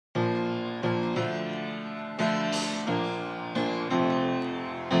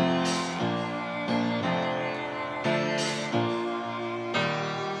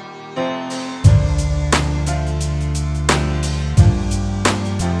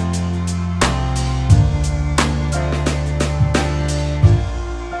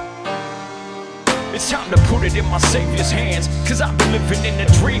it in my Savior's hands. Cause I've been living in a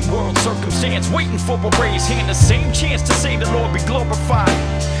dream world circumstance, waiting for a raised hand, the same chance to say the Lord be glorified.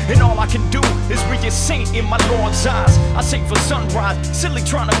 And all I can do is be a saint in my Lord's eyes. I say for sunrise, silly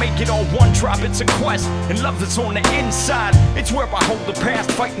trying to make it on one drop. It's a quest, and love that's on the inside. It's where I hold the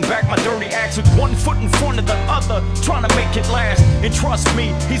past, fighting back my dirty acts with one foot in front of the other, trying to make it last. And trust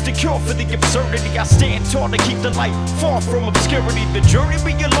me, he's the cure for the absurdity. I stand tall to keep the light far from obscurity. The journey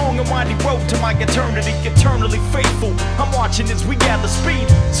be a long and windy road to my eternity, eternally faithful. I'm watching as we gather speed.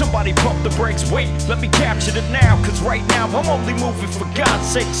 Somebody pump the brakes, wait, let me capture it now. Cause right now I'm only moving for God's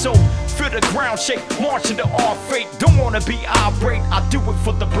sake. So feel the ground shake, marching to our fate. Don't wanna be irate, I do it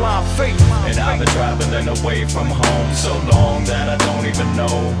for the blind faith. And I've been traveling away from home so long that I don't even know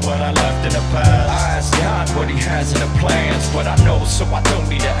what I left in the past. I ask God what he has in the plans, but I know so I don't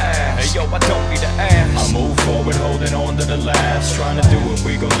need to ask. Hey yo, I don't need to ask. I move forward holding on to the last, trying to do what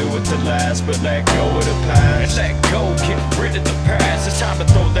we gon' do it to last, but let go of the past. And let go, get rid of the past. It's time to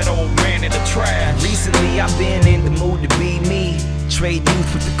throw that old man in the trash. Recently I've been in the mood to be me. Trade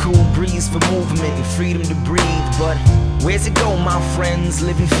youth with the cool breeze for movement and freedom to breathe. But where's it go, my friends?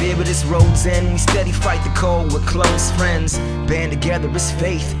 Living fear but this road's end. We steady fight the cold with close friends. Band together is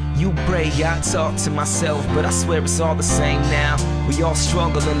faith. You pray, I talk to myself, but I swear it's all the same now. We all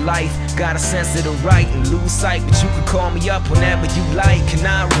struggle in life, got a sense of the right and lose sight. But you can call me up whenever you like, and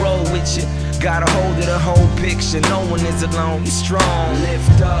I roll with you. Got a hold of the whole picture, no one is alone, you're strong,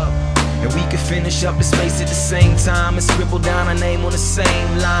 lift up. And we can finish up the space at the same time and scribble down our name on the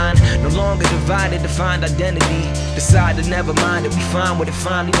same line. No longer divided to find identity. Decide to never mind it, we find what it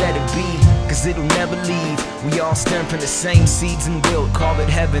finally let it be. Cause it'll never leave. We all stem from the same seeds and built, call it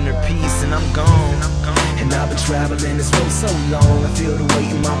heaven or peace, and I'm gone. And I've been traveling this road so long, I feel the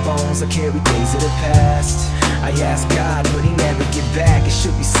weight in my bones, I carry days of the past. I ask God, but he never get back. It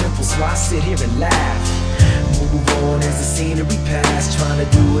should be simple, so I sit here and laugh. Move on as the scenery pass, trying to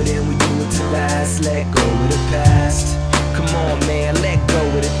do it and we do it to last. Let go of the past. Come on man, let go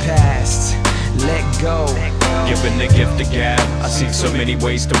of the past. Let go. Giving the gift of gab, I see so many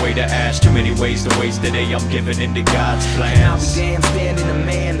ways to way to ask, too many ways to waste today. I'm giving into God's plans. And I'll be damn standing a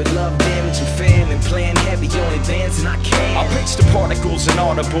man that love damage and fam and playing heavy on advancing I can. I paste the particles and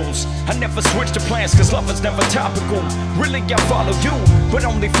audibles. I never switch the plans cause love is never topical. Really I follow you, but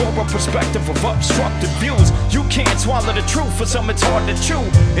only for a perspective of obstructed views. You can't swallow the truth, for some it's hard to chew.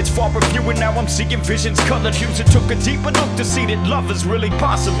 It's far from you and now I'm seeing visions, colored hues. It took a deeper look to see that love is really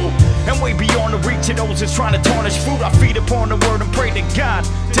possible. And way beyond the reach of those that's trying to tarnish fruit. I feed upon the word and pray to God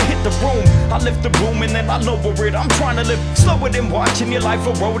to hit the room. I lift the boom and then I lower it. I'm trying to live slower than watching your life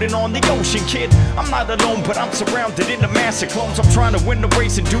eroding on the ocean, kid. I'm not alone, but I'm surrounded in a mass of clones. I'm trying to win the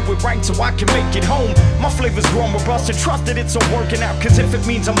race and do it right so I can make it home. My flavor's grown robust and trust that it's all working out. Cause if it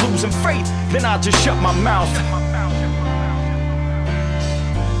means I'm losing faith, then I'll just shut my mouth.